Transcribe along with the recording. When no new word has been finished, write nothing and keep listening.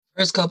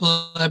First couple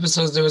of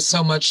episodes, there was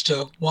so much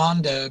to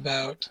Wanda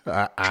about.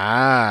 Ah,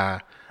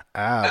 ah,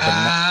 but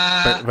now,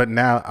 Ah, but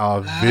now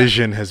our ah.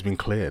 vision has been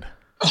cleared.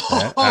 Eh,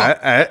 Oh, eh,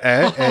 eh,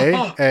 eh, eh,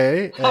 oh,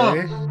 eh, oh.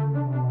 eh.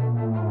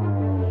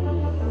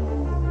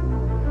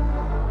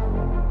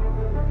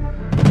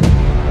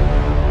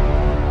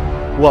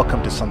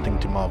 Welcome to Something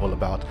to Marvel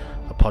About,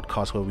 a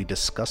podcast where we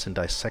discuss and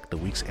dissect the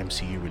week's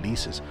MCU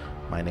releases.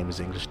 My name is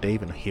English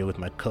Dave, and I'm here with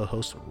my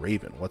co-host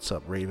Raven. What's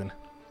up, Raven?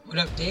 What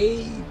up,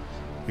 Dave?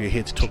 We're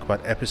here to talk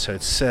about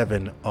episode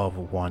 7 of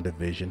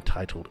WandaVision,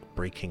 titled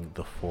Breaking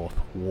the Fourth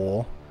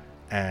Wall.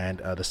 And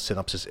the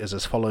synopsis is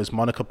as follows.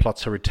 Monica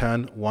plots her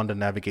return, Wanda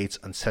navigates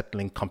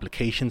unsettling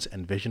complications,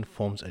 and Vision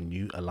forms a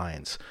new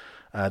alliance.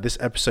 This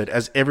episode,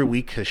 as every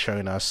week has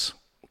shown us,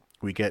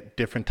 we get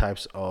different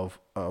types of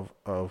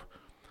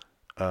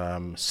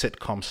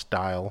sitcom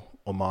style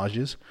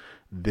homages.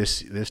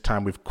 This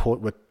time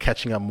we're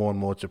catching up more and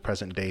more to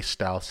present day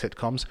style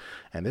sitcoms,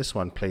 and this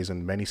one plays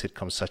in many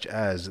sitcoms such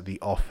as The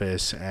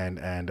Office and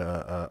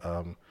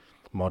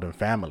Modern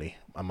Family,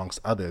 amongst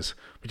others,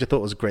 which I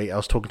thought was great. I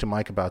was talking to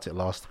Mike about it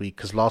last week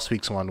because last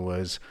week's one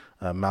was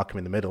Malcolm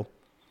in the Middle,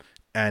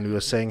 and we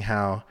were saying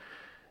how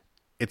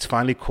it's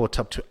finally caught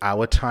up to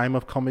our time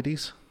of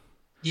comedies.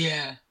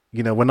 Yeah,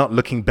 You know, we're not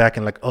looking back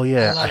and like, oh I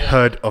yeah, I love it.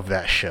 heard of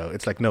that show.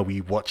 It's like, no, we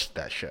watched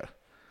that show. I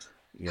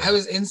Yeah,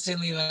 was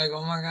instantly like,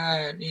 oh my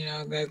God,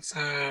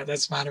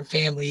 that's Modern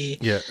Family,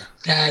 yeah.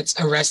 that's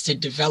Arrested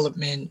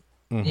Development.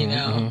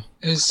 Mm-hmm.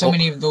 There's so Oh,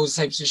 many of those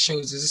types of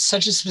shows. There's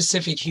such a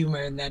specific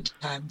humor in that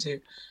time too.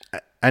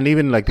 and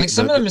even like Like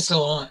some of them are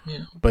still on.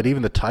 but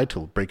even the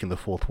title, Breaking the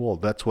Fourth Wall,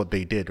 that's what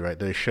they did, right?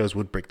 Their shows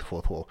would break the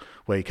fourth wall,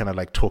 where you kind of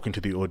like talking to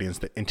the audience,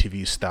 the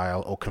interview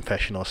style or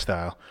confessional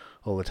style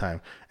all the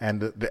time. And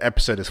the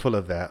episode is full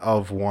of that,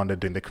 of Wanda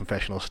doing the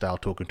confessional style,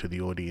 talking to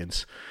the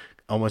audience.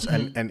 Almost,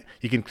 Mhm. and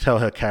you can tell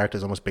her character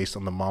is almost based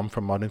on the mom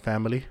from Modern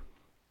Family.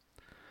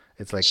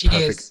 It's like She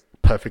is.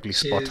 perfectly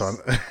She spot on.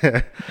 is.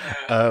 Yeah.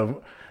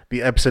 um,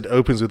 the episode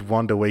opens with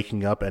Wanda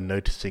waking up and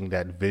noticing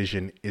that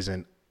Vision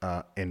isn't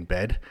in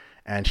bed,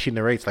 and she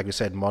narrates, like we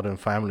said, Modern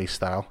Family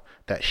style,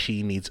 that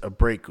she needs a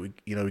break. We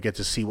get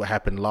to see what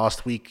happened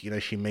last week.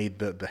 She made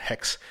the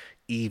hex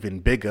even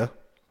bigger.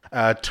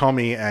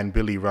 Tommy and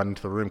Billy run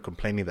into the room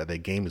complaining that their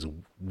game is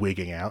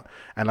wigging out.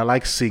 And I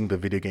like seeing the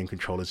video game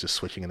controllers just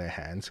switching in their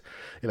hands.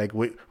 Like,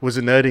 was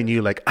a nerd in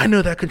you like, I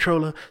know that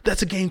controller,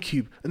 that's a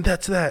GameCube, and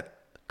that's that?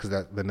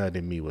 Because the nerd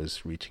in me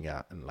was reaching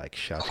out and like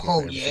shouting at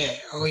Oh everything. yeah.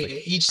 I Oh was like, yeah.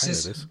 Each I know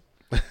this. system.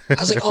 I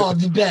was like, oh,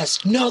 the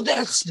best. No,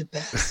 that's the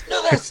best.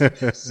 No, that's the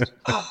best.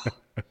 Oh.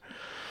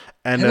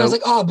 And And I was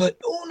like, oh, but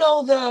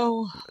Uno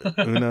though.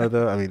 Uno,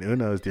 though, I mean,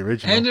 Uno is the I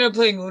original. ended up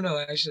playing Uno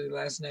actually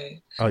last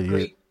night. Oh,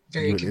 Great, you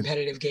very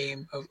competitive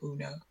game of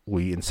Uno were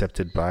you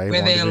incepted by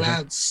where they WandaVision?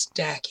 allowed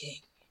stacking,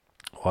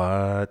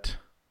 What?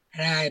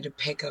 and I had to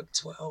pick up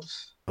 12.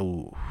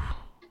 Oh,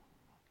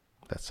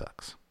 that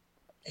sucks.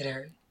 It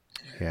hurt.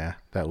 Yeah,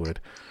 that would.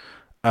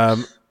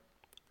 Um,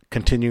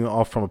 Continuing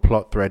off from a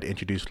plot thread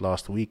introduced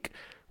last week,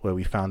 where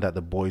we found out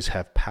the boys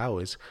have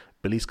powers,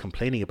 Billy's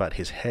complaining about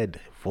his head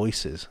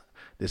voices.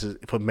 This is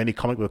for many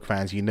comic book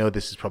fans.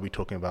 This is probably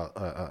talking about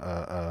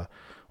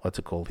what's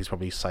it called? He's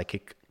probably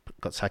psychic,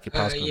 got psychic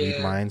powers, can read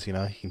Yeah, minds. He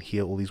can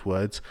hear all these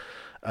words.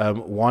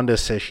 Wanda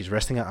says she's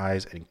resting her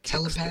eyes and kicks.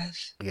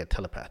 telepath. Yeah,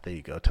 telepath. There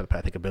you go,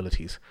 telepathic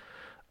abilities.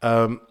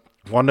 Um,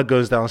 Wanda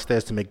goes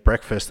downstairs to make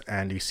breakfast,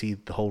 and you see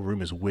the whole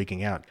room is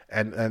wigging out,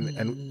 and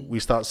Mm, we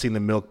start seeing the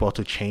milk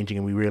bottle changing,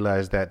 and we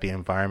realize that the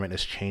environment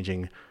is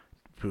changing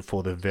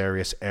for the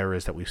various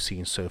eras that we've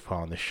seen so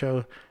far on the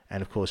show.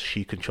 And of course,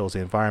 she controls the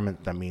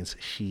environment. That means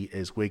she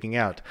is wigging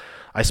out.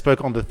 I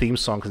spoke on the theme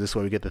song because this is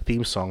where we get the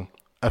theme song.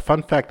 A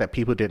fun fact that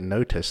people didn't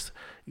notice,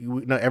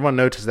 everyone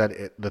noticed that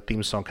the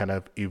theme song kind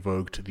of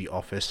evoked the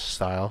Office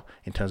style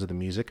in terms of the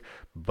music,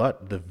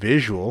 but the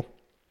visual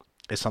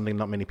is something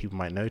not many people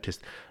might notice.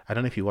 I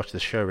don't know if you watched the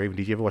show, Raven.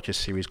 Did you ever watch a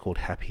series called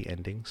Happy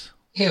Endings?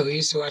 yeah, we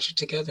used to watch it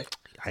together.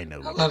 I know I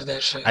we did. love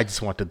that show. I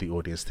just wanted the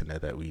audience to know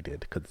that we did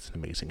because it's an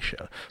amazing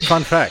show.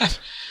 Fun fact: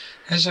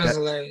 That show's that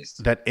hilarious.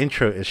 that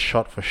intro is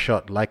shot for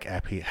shot like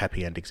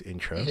Happy Endings It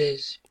intro.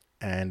 is.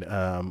 And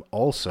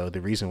also,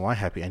 the reason why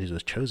Happy Endings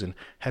was chosen,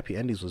 Happy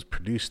Endings was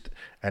produced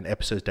and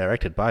episodes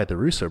directed by the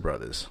Russo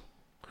brothers,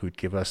 who'd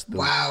give us the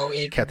Wow,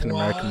 it Captain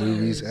America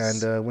movies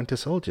and was. Winter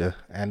Soldier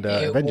and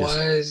It Avengers.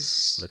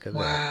 was. Look at that.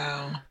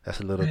 Wow. That's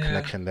a little Yeah.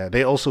 connection there.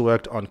 They also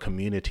worked on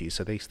Community,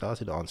 so they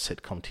started on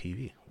sitcom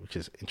TV, which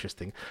is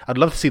interesting. I'd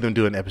love to see them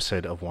do an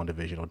episode of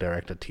WandaVision or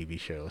direct a TV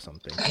show or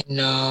something. I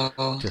know.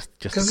 Just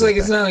to Because, go like,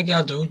 it's back. not like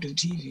y'all don't do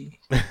TV.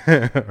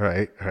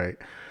 Right, right.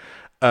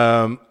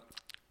 Um,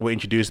 we're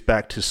introduced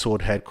back to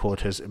Sword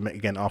headquarters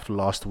again after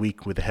last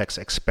week with the Hex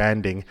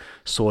expanding.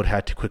 Sword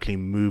had to quickly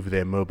move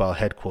their mobile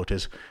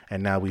headquarters,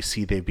 and now we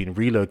see they've been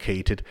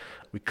relocated.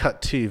 We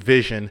cut to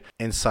Vision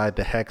inside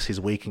the Hex. He's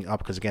waking up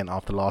because, again,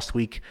 after last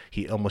week,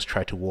 he almost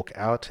tried to walk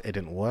out. It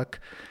didn't work.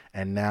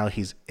 And now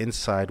he's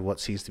inside what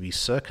seems to be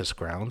circus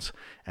grounds.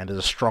 And there's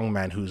a strong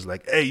man who's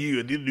like, hey,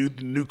 you, the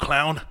new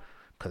clown.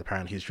 Because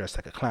apparently he's dressed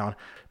like a clown.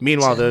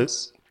 Meanwhile, though,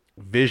 Sense.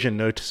 Vision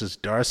notices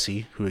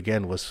Darcy, who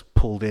again was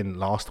pulled in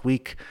last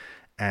week,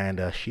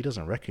 and she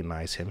doesn't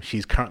recognize him.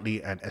 She's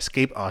currently an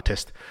escape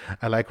artist.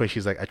 I like when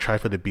she's like, I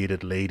tried for the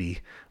bearded lady,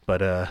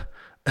 but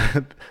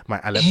my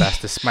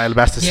alabaster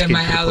Yeah, skin.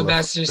 my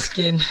alabaster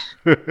skin.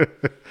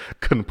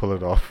 Couldn't pull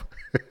it off.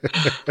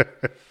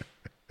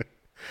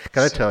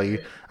 Can I tell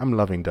you, I'm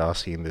loving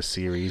Darcy in this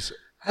series.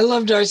 I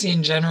love Darcy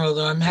in general,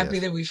 though. I'm happy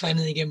that we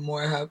finally get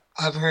more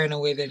of her in a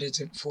way that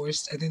isn't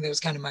forced. I think that was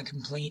kind of my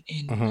complaint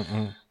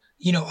in,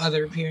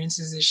 other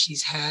appearances that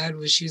she's had,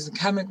 was she was the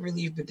comic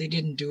relief, but they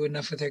didn't do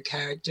enough with her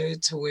character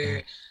to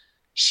where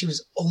she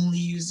was only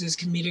used as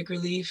comedic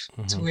relief,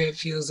 to where it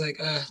feels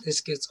like, this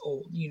gets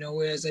old,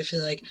 whereas I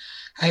feel like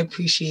I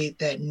appreciate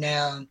that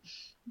now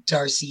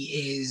Darcy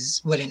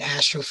is an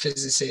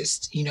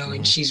astrophysicist,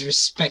 and she's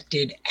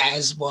respected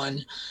as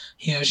one.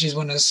 She's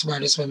one of the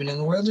smartest women in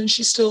the world, and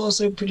she's still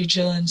also pretty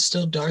chill and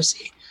still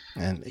Darcy.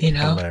 And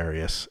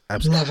hilarious.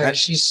 Absolutely. Love her.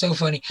 She's so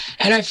funny.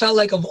 And I felt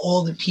like of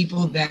all the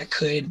people that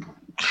could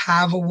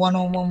have a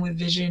one-on-one with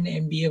Vision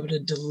and be able to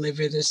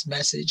deliver this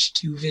message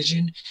to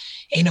Vision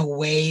in a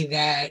way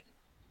that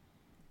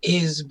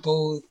is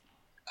both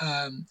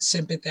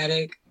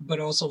sympathetic but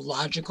also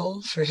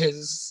logical for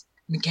his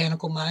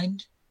mechanical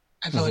mind,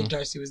 I felt like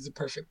Darcy was the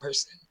perfect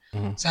person.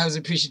 So I was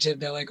appreciative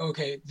that, like,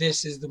 okay,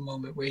 this is the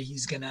moment where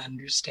he's going to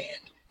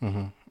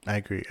understand. I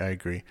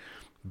agree.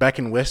 Back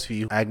in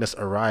Westview, Agnes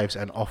arrives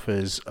and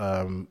offers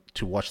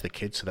to watch the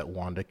kids so that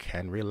Wanda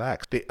can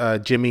relax.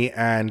 Jimmy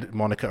and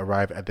Monica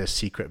arrive at their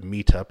secret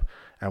meetup,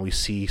 and we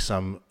see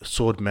some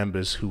Sword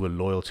members who were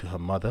loyal to her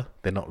mother.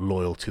 They're not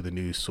loyal to the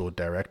new Sword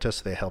director,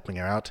 so they're helping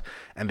her out.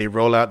 And they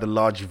roll out the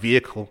large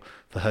vehicle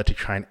for her to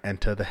try and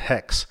enter the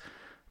Hex.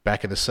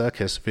 Back in the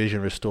circus,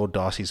 Vision restored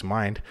Darcy's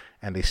mind,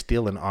 and they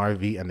steal an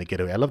RV and they get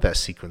away. I love that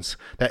sequence.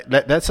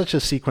 That's such a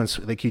sequence.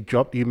 Like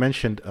you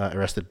mentioned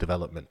Arrested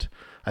Development.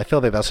 I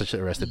felt like that's such an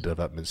Arrested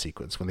Development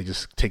sequence when they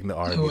just take the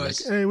RV. Like,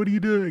 hey, what are you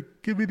doing?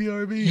 Give me the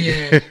RV.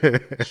 Yeah.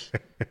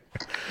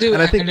 Dude,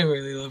 I do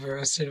really love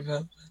Arrested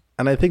Development.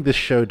 And I think this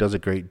show does a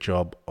great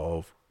job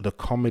of the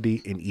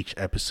comedy in each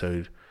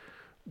episode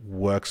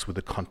works with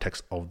the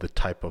context of the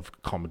type of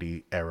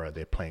comedy era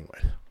they're playing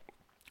with.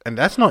 And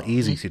that's not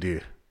easy to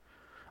do.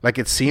 Like,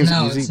 it seems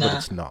easy, but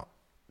it's not.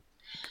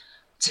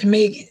 To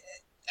make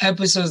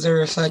episodes that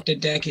reflect a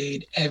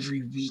decade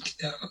every week,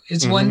 though.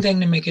 It's one thing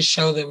to make a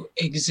show that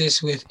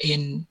exists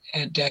within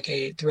a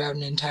decade throughout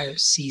an entire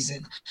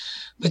season,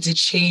 but to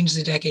change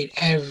the decade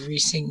every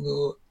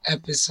single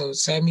episode.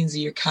 So that means that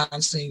you're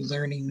constantly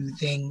learning new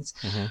things.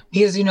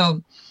 Because,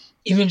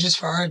 even just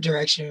for art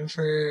direction,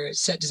 for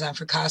set design,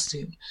 for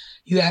costume,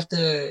 you have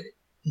to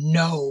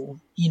know,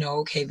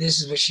 okay, this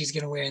is what she's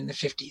going to wear in the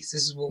 50s. This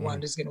is what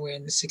Wanda's going to wear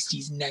in the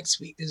 60s next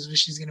week. This is what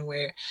she's going to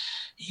wear,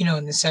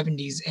 in the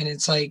 70s. And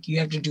it's like, you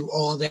have to do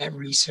all that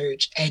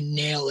research and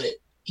nail it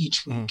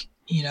each week,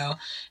 And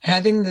I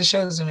think the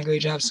show has done a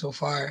great job so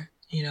far,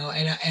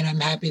 and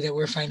I'm happy that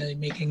we're finally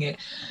making it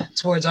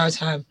towards our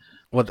time.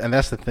 Well, and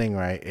that's the thing,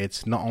 right?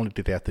 It's not only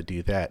do they have to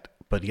do that,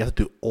 but you have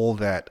to do all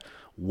that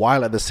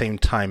while at the same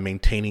time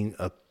maintaining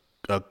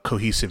a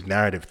cohesive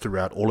narrative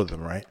throughout all of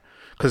them, right?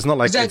 Because it's not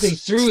like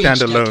it's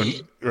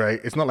standalone,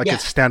 right? It's not like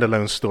it's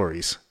standalone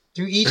stories.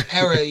 Through each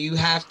era, you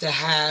have to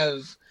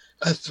have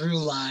a through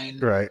line,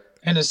 right,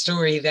 and a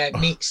story that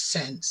makes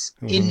sense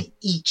in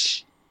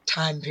each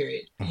time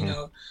period.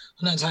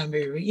 Not time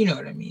period, but you know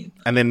what I mean.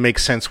 And then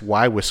makes sense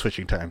why we're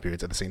switching time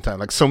periods at the same time.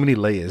 Like, so many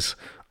layers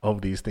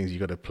of these things you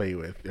got to play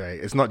with, right?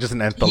 It's not just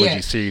an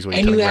anthology series where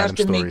you're telling random stories.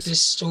 And you have to make the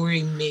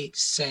story make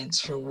sense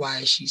for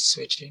why she's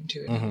switching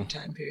to another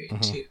time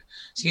period too.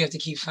 So you have to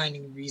keep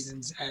finding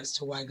reasons as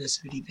to why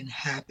this would even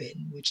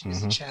happen, which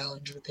is a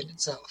challenge within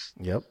itself.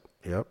 Yep.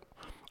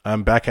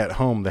 Back at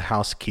home, the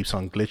house keeps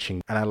on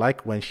glitching, and I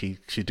like when she's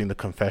doing the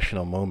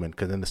confessional moment,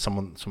 because then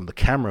someone from the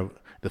camera,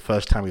 the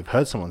first time we've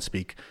heard someone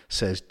speak,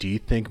 says, "Do you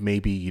think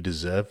maybe you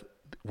deserve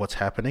what's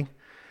happening?"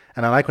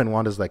 And I like when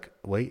Wanda's like,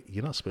 "Wait,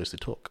 you're not supposed to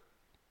talk."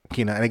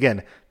 And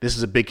again, this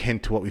is a big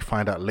hint to what we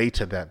find out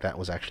later, that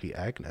was actually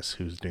Agnes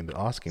who's doing the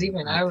asking.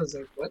 Even I was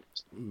like, what?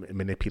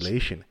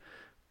 Manipulation.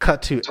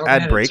 Cut to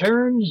ad break.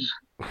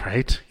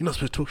 Right? You're not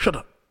supposed to talk. Shut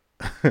up.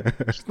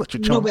 It's not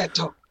your job. No back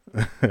talk.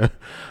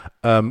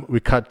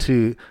 We cut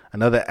to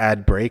another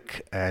ad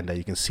break, and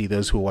you can see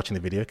those who are watching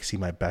the video can see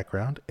my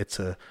background. It's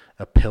a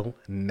pill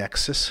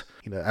nexus.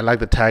 I like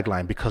the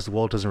tagline, because the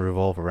world doesn't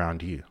revolve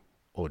around you.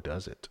 Or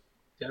does it?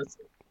 Does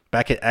it?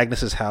 Back at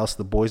Agnes's house,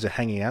 the boys are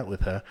hanging out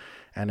with her,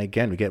 and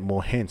again we get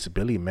more hints.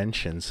 Billy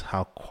mentions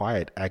how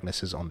quiet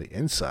Agnes is on the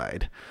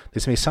inside.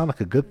 This may sound like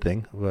a good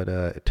thing, but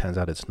it turns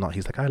out it's not.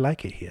 He's like, I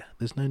like it here.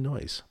 There's no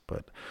noise.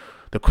 But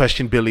the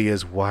question, Billy,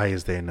 is why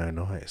is there no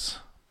noise?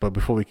 But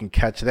before we can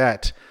catch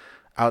that,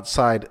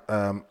 outside,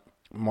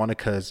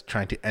 Monica's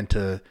trying to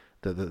enter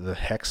the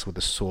Hex with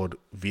the Sword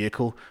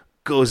vehicle,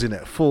 goes in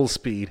at full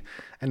speed,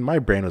 and my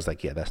brain was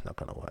like, yeah, that's not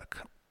going to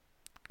work.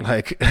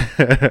 Like,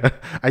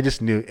 I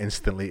just knew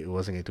instantly it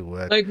wasn't going to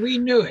work. Like, we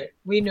knew it.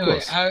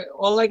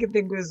 All I could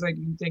think was, like,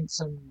 you think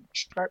some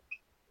truck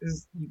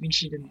is, you think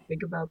she didn't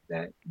think about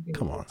that?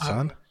 Come on,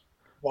 son.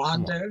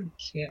 Wanda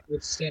can't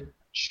withstand a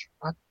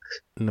truck.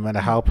 No matter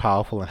how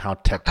powerful and how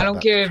teched I up don't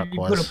that care if truck you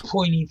put was. a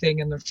pointy thing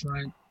in the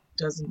front.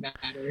 Doesn't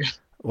matter.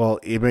 Well,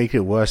 it made it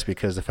worse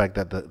because the fact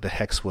that the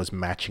hex was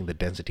matching the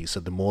density. So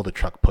the more the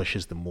truck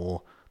pushes, the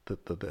more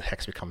the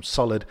hex becomes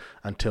solid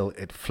until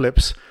it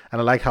flips.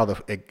 And I like how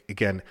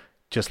again,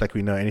 just like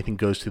we know, anything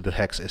goes through the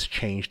hex is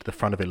changed. The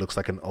front of it looks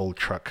like an old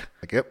truck.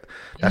 Like, yep,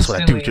 that's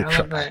what I do with your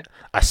truck.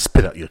 I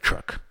spit out your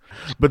truck.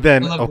 But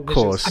then, of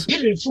course, I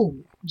pit it full.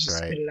 Just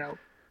spit it out.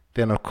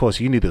 Then, of course,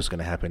 you knew this was going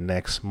to happen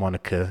next.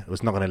 Monica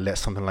was not going to let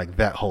something like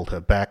that hold her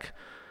back.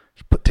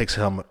 She takes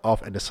her helmet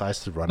off and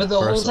decides to run. But the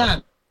whole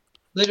time,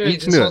 literally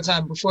this whole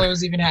time, before it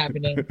was even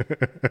happening,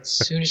 as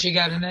soon as she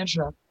got in that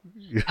truck,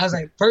 I was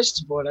like,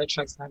 first of all, that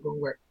truck's not going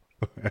to work.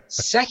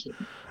 Second,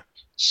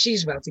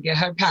 she's about to get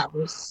her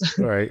powers.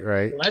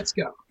 Right. Let's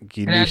go.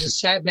 And I just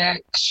sat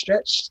back,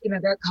 stretched, and I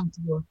got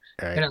comfortable.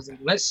 Right. And I was like,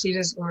 let's see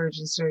this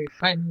origin story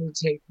finally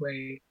take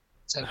way.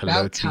 It's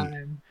about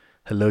time.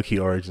 Her Loki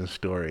origin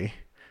story.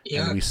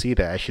 Yeah. And we see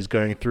that as she's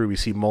going through, we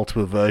see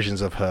multiple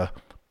versions of her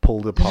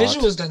pulled apart. The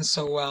visual was done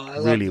so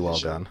well. Really well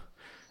done.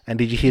 And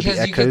did you hear the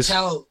echoes?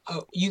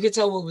 You could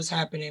tell what was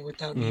happening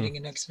without needing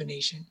an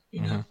explanation,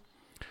 you know?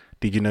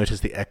 Did you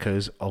notice the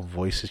echoes of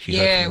voices she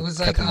heard it from was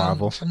Captain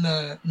Marvel? From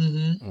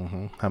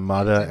the her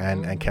mother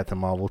and Captain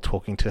Marvel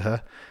talking to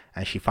her,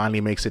 and she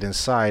finally makes it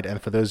inside.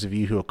 And for those of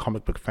you who are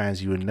comic book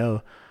fans, you would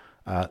know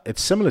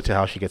it's similar to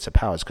how she gets her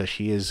powers, because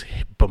she is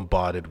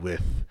bombarded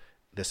with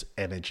this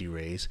energy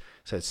rays,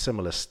 so it's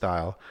similar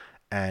style.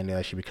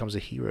 And she becomes a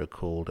hero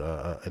called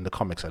in the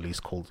comics at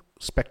least, called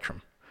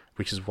Spectrum,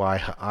 which is why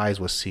her eyes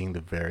were seeing the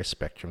various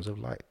spectrums of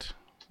light.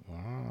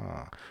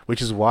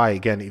 Which is why,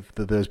 again, if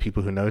those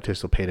people who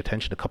noticed or paid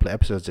attention a couple of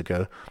episodes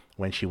ago,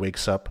 when she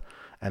wakes up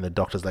and the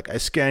doctor's like, I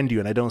scanned you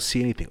and I don't see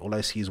anything, all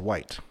I see is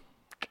white.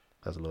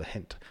 That's a little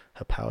hint.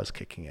 Her power's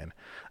kicking in.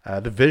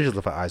 The visuals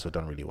of her eyes were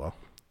done really well.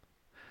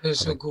 It was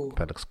so cool.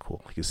 That looks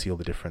cool. You can see all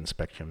the different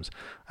spectrums.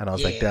 And I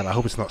was like, damn, I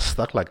hope it's not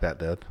stuck like that,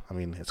 though. I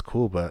mean, it's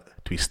cool, but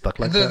to be stuck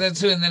like that? That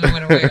too, and then it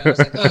went away. I was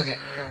like,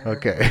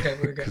 okay.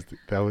 We're good.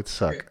 That would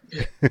suck.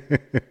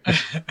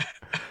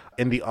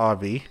 In the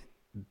RV,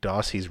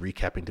 Darcy's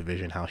recapping to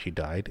Vision how she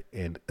died.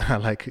 And I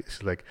like,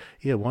 it's like,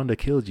 yeah, Wanda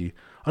killed you.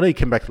 I know you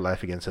came back to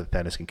life again so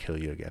Thanos can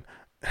kill you again.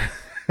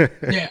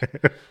 Yeah.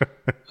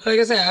 Like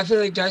I said, I feel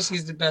like Darcy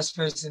is the best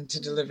person to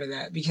deliver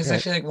that, because I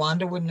feel like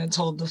Wanda wouldn't have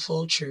told the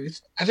full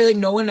truth. I feel like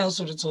no one else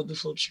would have told the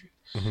full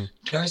truth.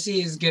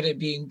 Darcy is good at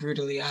being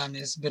brutally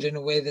honest, but in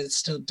a way that's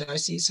still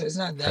Darcy, so it's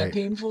not that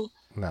painful.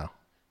 No.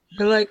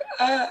 But like,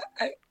 I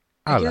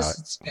guess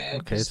it's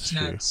bad. Okay, it's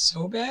not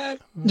so bad.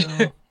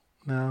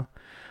 No.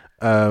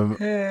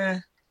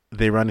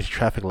 They run into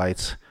traffic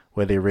lights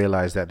where they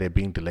realize that they're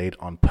being delayed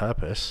on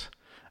purpose.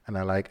 And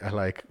I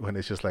like when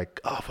it's just like,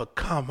 oh, for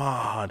come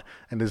on,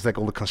 and there's like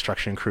all the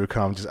construction crew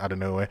come just out of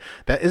nowhere.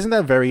 Isn't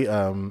that very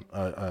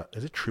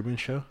is it Truman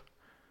Show?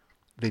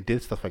 They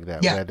did stuff like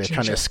that where they're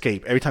trying to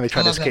escape. Every time they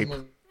try to escape,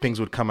 things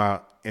would come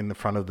out in the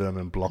front of them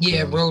and block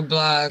them.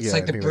 Roadblocks.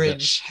 Like the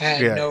bridge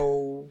had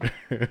no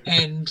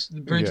end.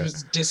 The bridge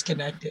was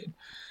disconnected.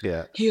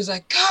 Yeah. He was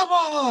like, come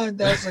on.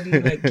 That's when he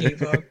like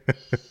gave up.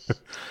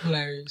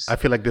 Hilarious. I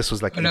feel like this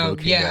was like I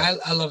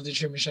love the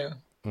Truman Show.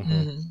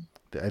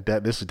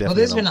 This is definitely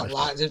there's been a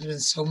lot. There's been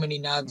so many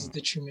nods to the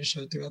Truman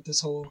Show throughout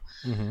this whole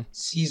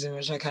season,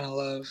 which I kind of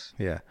love.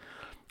 Yeah,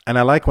 and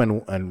I like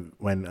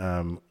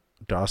when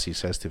Darcy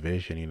says to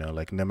Vision, you know,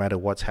 like, no matter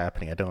what's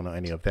happening, I don't know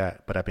any of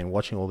that, but I've been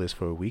watching all this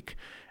for a week,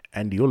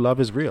 and your love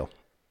is real.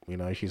 You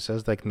know, she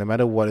says, like, no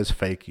matter what is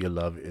fake, your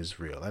love is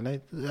real, and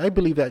I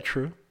believe that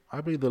true. I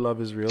believe the love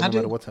is real, no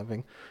matter what's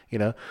happening. You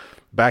know,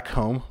 back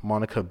home,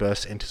 Monica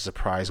bursts in to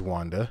surprise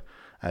Wanda.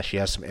 She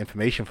has some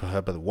information for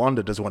her, but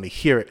Wanda doesn't want to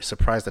hear it.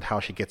 Surprised at how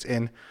she gets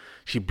in.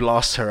 She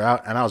blasts her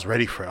out, and I was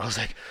ready for it. I was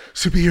like,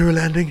 superhero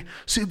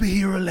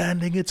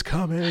landing, it's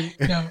coming.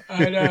 No,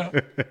 I know.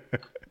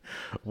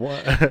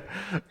 What?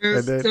 It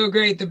was so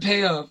great, the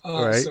payoff.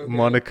 Oh, right? So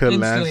Monica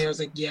lands. I was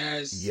like,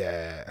 yes.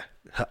 Yeah.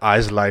 Her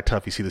eyes light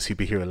up. You see the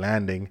superhero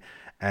landing,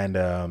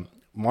 and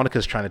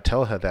Monica's trying to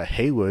tell her that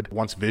Hayward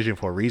wants Vision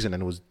for a reason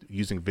and was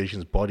using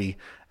Vision's body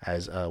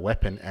as a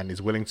weapon and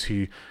is willing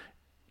to,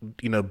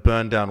 you know,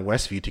 burn down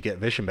Westview to get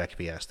Vision back if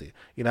he has to.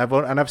 You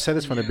know, I've said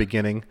this from the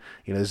beginning.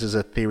 You know, this is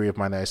a theory of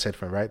mine that I said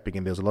from the right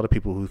beginning. There's a lot of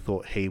people who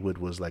thought Hayward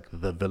was like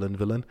the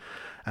villain.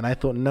 And I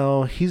thought,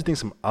 no, he's doing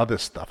some other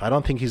stuff. I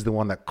don't think he's the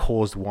one that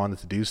caused Wanda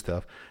to do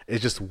stuff.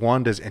 It's just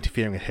Wanda's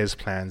interfering with his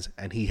plans,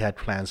 and he had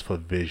plans for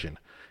Vision.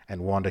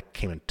 And Wanda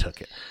came and took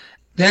it.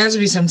 There has to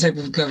be some type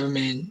of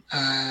government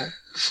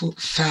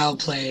foul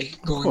play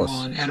going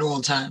on at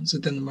all times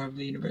within the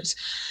Marvel Universe.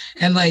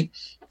 And like,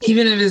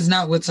 even if it's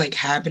not what's like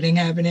happening,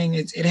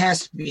 it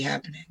has to be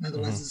happening.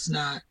 Otherwise, it's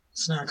not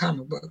a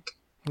comic book.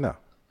 No.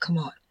 Come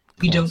on.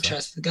 We don't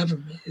trust the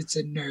government. It's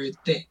a nerd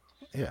thing.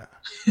 Yeah.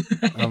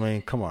 I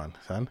mean, come on,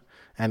 son.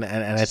 And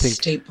I think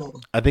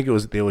staple. I think there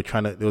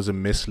was a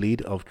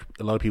mislead of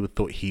a lot of people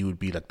thought he would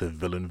be like the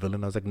villain.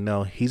 I was like,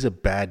 no, he's a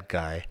bad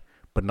guy,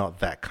 but not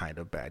that kind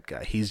of bad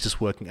guy. He's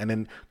just working. And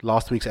then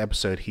last week's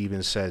episode, he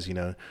even says,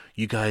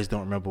 you guys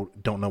don't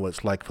know what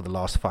it's like for the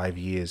last 5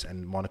 years.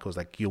 And Monica's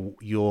like,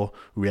 you're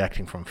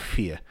reacting from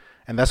fear.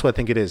 And that's what I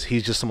think it is.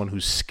 He's just someone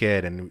who's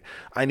scared, and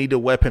I need a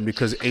weapon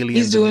because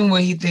aliens. He's doing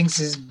what he thinks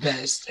is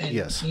best, and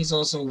yes, he's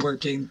also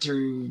working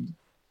through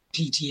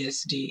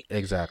PTSD.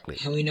 Exactly.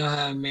 And we know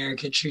how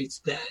America treats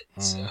that.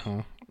 So.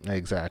 Mm-hmm.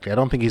 Exactly. I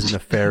don't think he's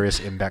nefarious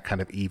in that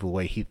kind of evil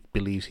way. He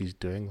believes he's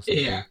doing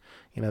something.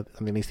 Yeah.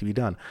 Something needs to be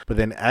done. But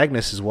then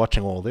Agnes is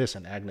watching all this,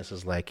 and Agnes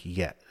is like,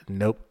 yeah,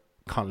 nope,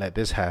 can't let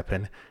this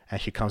happen.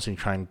 And she comes in and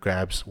tries and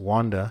grabs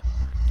Wanda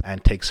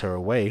and takes her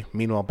away.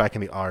 Meanwhile, back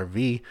in the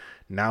RV,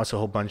 now it's a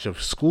whole bunch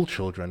of school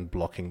children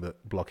blocking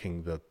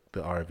the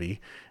RV.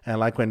 And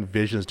like when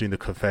Vision's doing the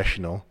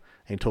confessional,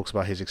 and he talks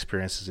about his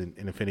experiences in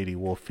Infinity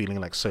War feeling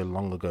like so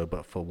long ago,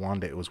 but for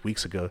Wanda it was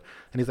weeks ago.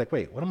 And he's like,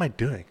 wait, what am I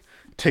doing?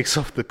 Takes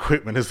off the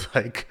equipment, is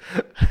like,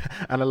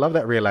 and I love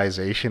that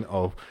realization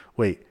of,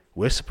 wait,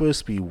 we're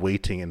supposed to be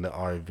waiting in the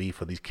RV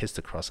for these kids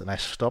to cross, and I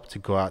stopped to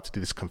go out to do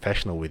this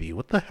confessional with you.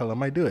 What the hell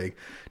am I doing?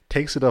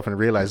 Takes it off and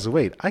realizes,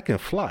 wait, I can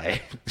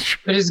fly.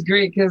 But it's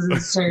great because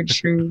it's so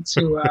true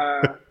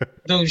to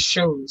those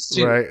shows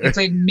too. Right. It's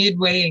like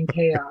Midway and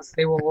Chaos.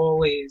 They were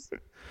always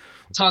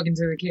talking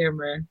to the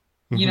camera.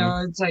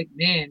 Mm-hmm. It's like,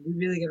 man, we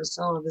really got to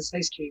solve this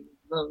ice cream.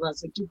 Blah, blah, blah.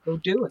 It's like, dude, go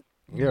do it.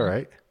 Yeah,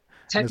 right.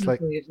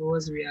 Technically, if it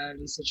was a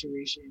reality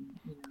situation,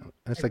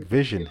 it's like,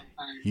 Vision,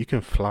 you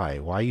can fly.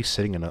 Why are you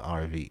sitting in an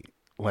RV?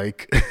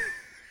 Like,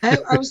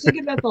 I was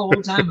thinking that the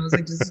whole time. I was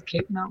like, does this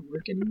cape not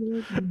work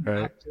anymore? Can you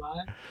not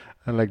fly?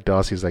 And like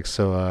Darcy's like,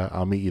 so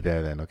I'll meet you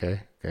there then,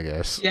 okay? I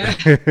guess. Yeah.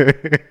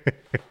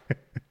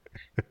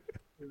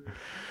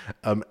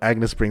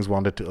 Agnes brings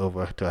Wanda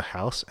over to her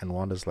house, and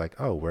Wanda's like,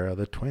 oh, where are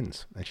the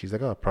twins? And she's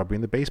like, oh, probably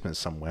in the basement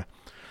somewhere.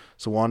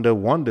 So Wanda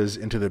wanders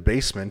into the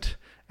basement,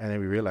 and then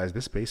we realize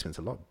this basement's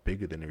a lot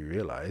bigger than we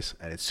realize,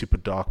 and it's super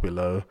dark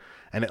below,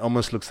 and it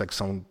almost looks like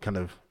some kind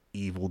of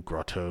evil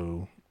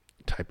grotto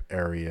type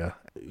area.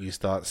 You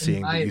start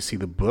seeing, you see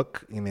the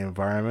book in the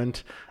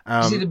environment.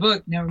 You see the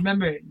book. Now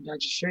remember, in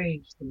Doctor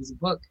Strange, there was a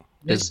book.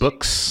 There's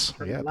books.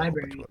 From the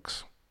library.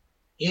 Books.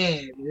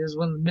 Yeah, there's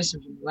one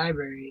missing from the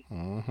library.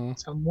 Mm-hmm.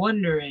 So I'm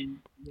wondering,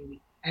 maybe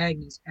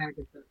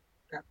Agatha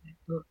got that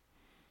book.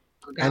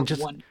 Or got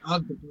one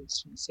of the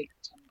books from the Sacred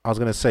Temple. I was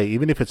going to say,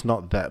 even if it's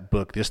not that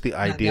book, just the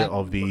idea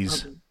of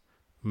these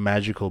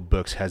magical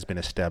books has been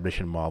established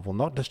in Marvel.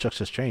 Not just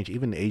Doctor Strange,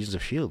 even Agents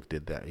of S.H.I.E.L.D.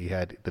 did that. You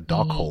had the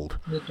Darkhold.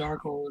 The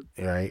Darkhold.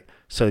 Right?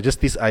 So just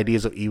these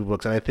ideas of evil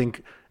books. And I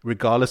think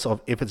regardless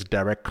of if it's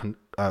direct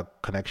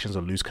connections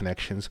or loose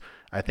connections,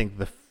 I think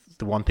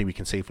the one thing we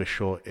can say for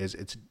sure is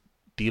it's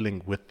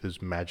dealing with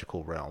those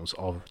magical realms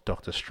of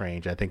Doctor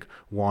Strange. I think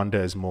Wanda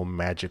is more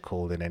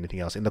magical than anything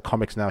else. In the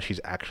comics now, she's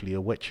actually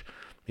a witch.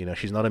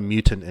 She's not a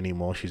mutant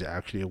anymore. She's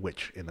actually a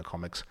witch in the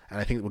comics. And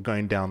I think we're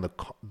going down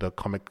the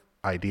comic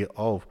idea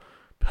of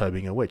her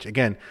being a witch.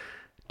 Again,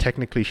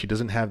 technically, she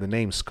doesn't have the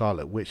name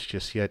Scarlet Witch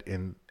just yet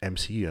in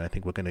MCU. And I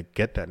think we're going to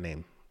get that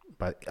name,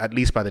 but at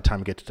least by the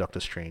time we get to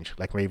Doctor Strange.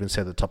 Like Raven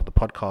said at the top of the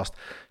podcast,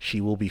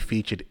 she will be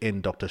featured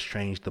in Doctor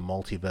Strange, the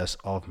Multiverse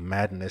of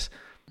Madness.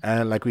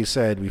 And like we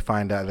said, we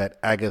find out that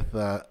Agnes,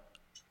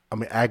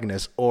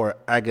 or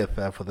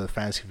Agatha for the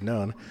fans who've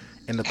known,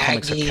 in the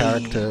comics, her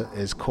character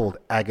is called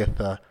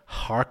Agatha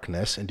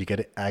Harkness. And you get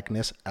it?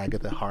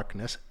 Agatha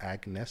Harkness,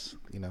 Agnes,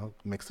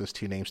 mix those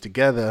two names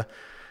together.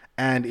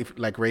 And if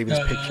like Raven's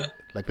picture,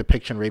 like the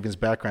picture in Raven's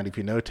background, if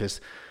you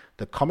notice,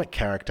 the comic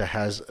character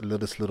has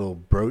this little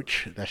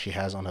brooch that she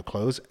has on her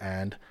clothes,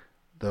 and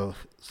the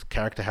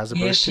character has a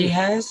brooch she too.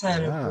 Has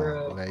had a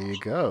brooch. There you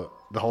go.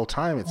 The whole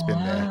time it's been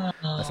there.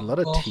 That's a lot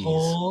of tease. The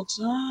whole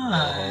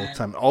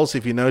time. Also,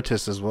 if you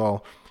noticed as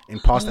well,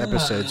 in past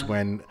episodes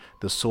when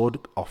the sword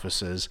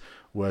officers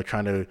were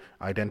trying to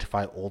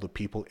identify all the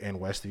people in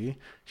Westview,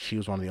 she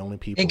was one of the only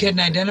people. They couldn't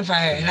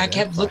identify her. And I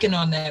kept looking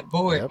on that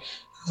board. Yep.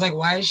 I was like,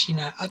 why is she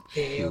not up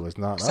there? She was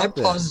not up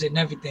there. I paused it and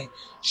everything.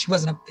 She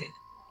wasn't up there.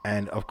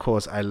 And of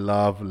course, I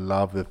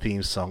love the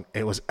theme song.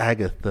 It was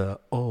Agatha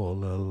all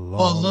along.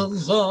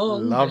 All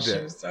along. Loved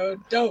it. Was so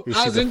dope.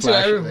 I was into it.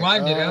 I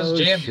rewinded. I was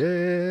jamming.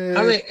 Shit.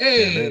 I was like,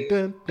 hey.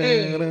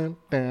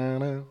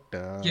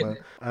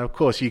 And of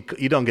course, you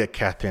don't get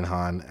Catherine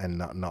Hahn and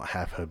not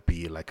have her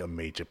be like a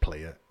major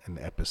player in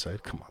the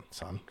episode. Come on,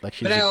 son.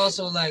 But I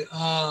also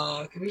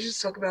can we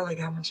just talk about like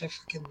how much I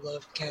fucking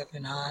love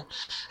Catherine Hahn?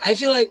 I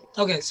feel like,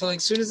 okay, so like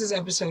as soon as this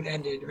episode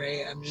ended,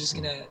 right, I'm just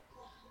gonna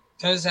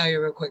tell this out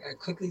here real quick. I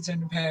quickly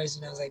turned to Paris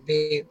and I was like,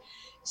 babe,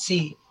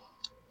 see,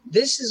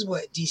 this is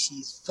what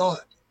DC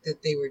thought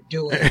that they were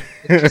doing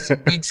with Kristen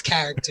Wiig's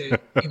character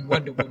in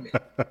Wonder Woman.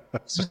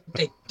 This is what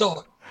they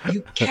thought.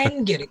 You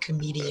can get a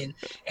comedian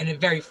and a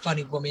very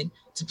funny woman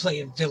to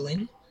play a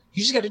villain.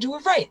 You just got to do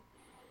it right,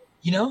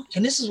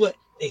 And this is what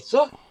they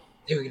thought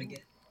they were gonna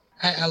get.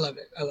 I love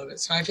it. I love it.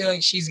 So I feel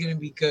like she's gonna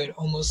be good,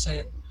 almost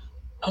like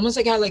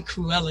how like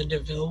Cruella de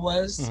Vil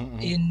was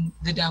in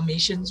the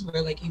Dalmatians,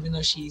 where like even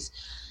though she's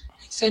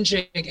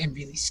eccentric and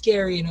really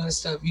scary and all that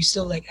stuff, you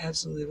still like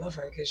absolutely love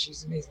her because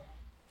she's amazing.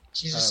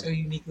 She's just so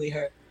uniquely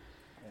her.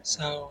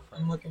 So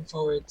I'm looking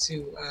forward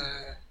to.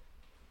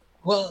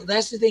 Well,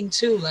 that's the thing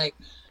too. Like,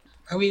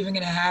 are we even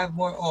gonna have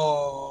more?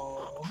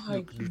 Oh, hi,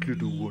 Look, this little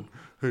cutie. one.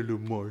 Hello,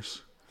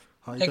 Mars.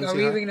 Hi, you Like, gonna are say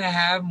we hi? even gonna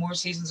have more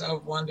seasons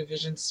of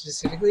WandaVision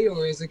specifically,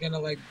 or is it gonna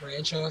like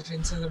branch off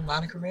into the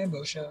Monica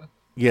Rambeau show?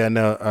 Yeah,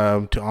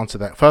 no. To answer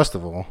that, first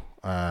of all,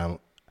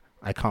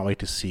 I can't wait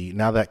to see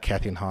now that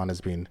Catherine Hahn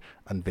has been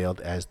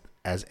unveiled as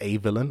a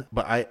villain.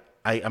 But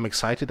I am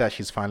excited that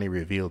she's finally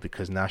revealed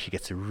because now she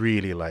gets to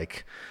really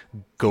like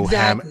go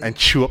ham and Exactly.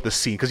 chew up the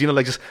scene. Because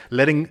like just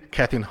letting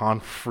Catherine Hahn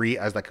free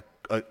as like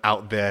a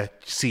out there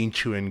scene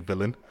chewing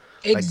villain,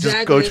 like just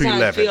Exactly. go That's to how I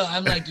 11, feel.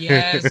 I'm like,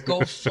 yes,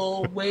 go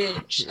full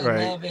witch. I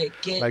right? love it.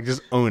 Like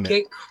just own it.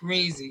 Get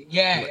crazy.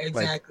 Yeah, Like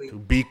exactly.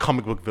 be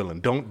comic book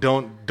villain. Don't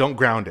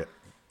ground it.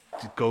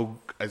 Just At go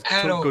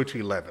all. to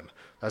 11.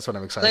 That's what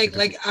I'm excited Like to see.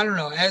 like I don't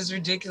know, as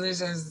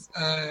ridiculous as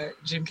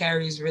Jim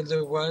Carrey's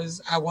Riddler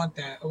was, I want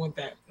that. I want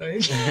that.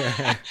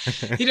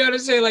 Like you know what I'm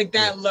saying? Like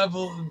Yeah, that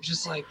level of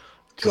just like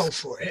go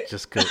just for it.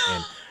 just go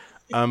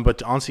in. But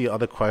to answer your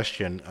other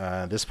question,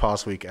 this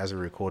past week, as we're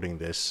recording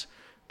this,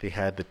 they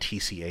had the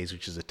TCAs,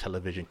 which is the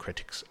Television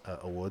Critics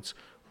Awards,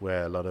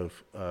 where a lot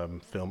of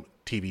film,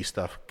 TV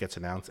stuff gets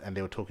announced, and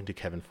they were talking to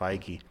Kevin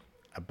Feige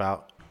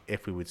about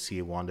if we would see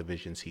a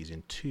WandaVision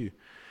season 2,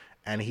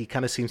 and he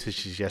kind of seems to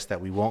suggest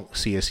that we won't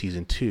see a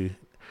season 2,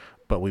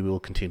 but we will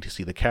continue to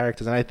see the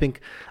characters. And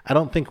I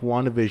don't think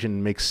WandaVision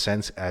makes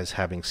sense as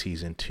having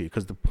season 2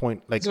 because the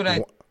point, like, That's what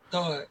I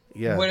thought.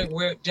 yeah,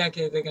 What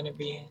decade they're gonna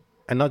be in.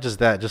 and not just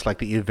that, just like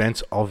the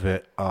events of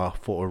it are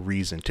for a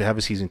reason. To have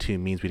a season 2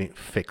 means we didn't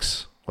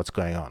fix what's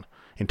going on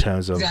in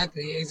terms of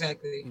Exactly,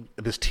 exactly.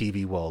 this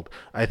TV world.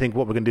 I think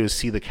what we're gonna do is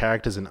see the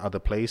characters in other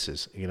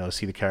places.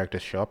 See the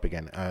characters show up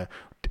again.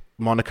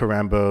 Monica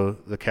Rambeau,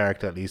 the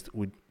character at least,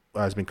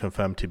 has been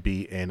confirmed to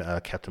be in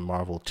Captain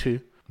Marvel 2.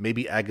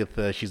 Maybe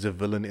Agatha, she's a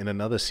villain in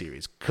another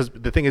series. Because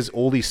the thing is,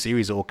 all these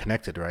series are all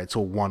connected, right? It's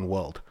all one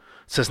world.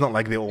 So it's not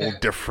like they're all Yeah.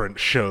 different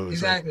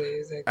shows. Like Exactly,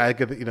 exactly.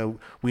 Agatha,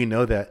 we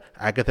know that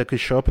Agatha could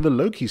show up in the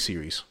Loki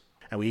series.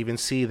 And we even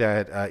see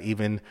that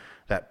even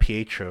that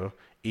Pietro,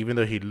 even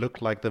though he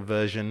looked like the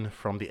version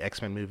from the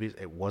X-Men movies,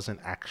 it wasn't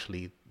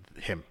actually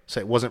him. So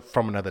it wasn't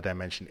from another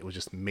dimension. It was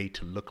just made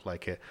to look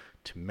like it,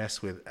 to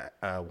mess with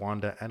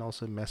Wanda and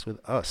also mess with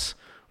us,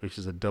 which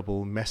is a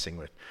double messing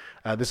with.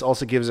 This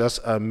also gives us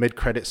a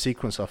mid-credit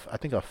sequence of, I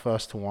think, our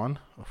first one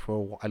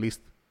for at least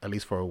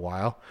for a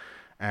while,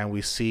 and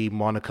we see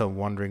Monica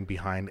wandering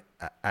behind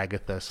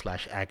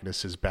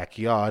Agatha/Agnes's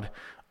backyard,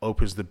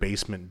 opens the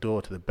basement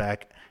door to the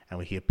back, and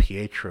we hear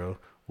Pietro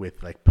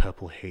with like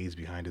purple haze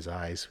behind his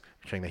eyes,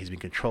 showing that he's been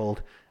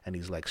controlled, and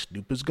he's like,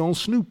 "Snoop is gonna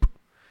snoop."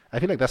 I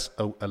feel like that's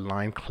a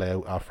line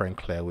our friend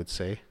Claire would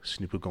say.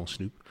 Snoop is gonna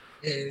snoop.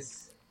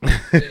 Is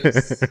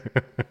is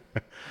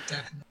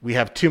definitely. We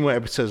have 2 more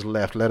episodes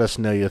left. Let us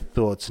know your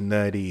thoughts,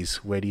 nerdies.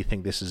 Where do you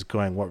think this is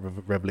going? What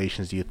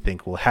revelations do you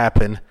think will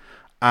happen?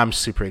 I'm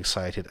super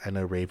excited. I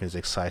know Raven's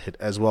excited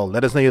as well.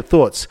 Let us know your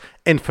thoughts.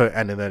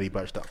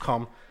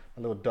 info@thenerdybunch.com. A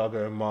little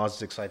doggo Mars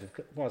is excited.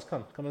 Mars,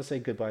 come and say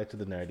goodbye to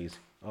the nerdies.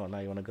 Oh, now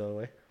you want to go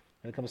away? You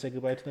want to come and say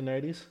goodbye to the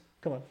nerdies?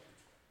 Come on.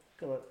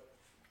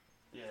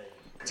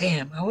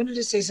 Damn, I wanted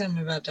to say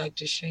something about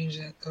Doctor Strange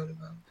that I thought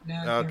about.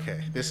 Now I can't Okay,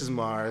 remember. this is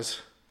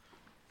Mars.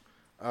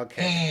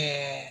 Okay.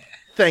 Yeah.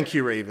 Thank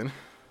you, Raven.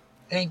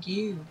 Thank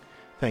you.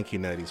 Thank you,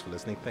 nerdies, for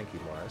listening. Thank you,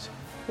 Mars.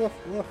 Woof,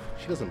 woof.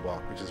 She doesn't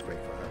walk, which is great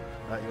for her.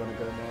 You want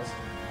to go, Mars?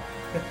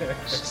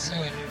 She's so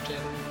energetic.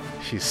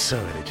 She's so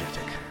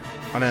energetic.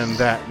 And on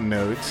that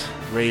note,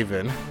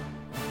 Raven,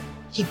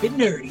 Keep it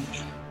nerdy.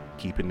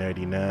 keep it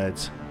nerdy,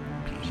 nerds.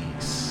 Peace.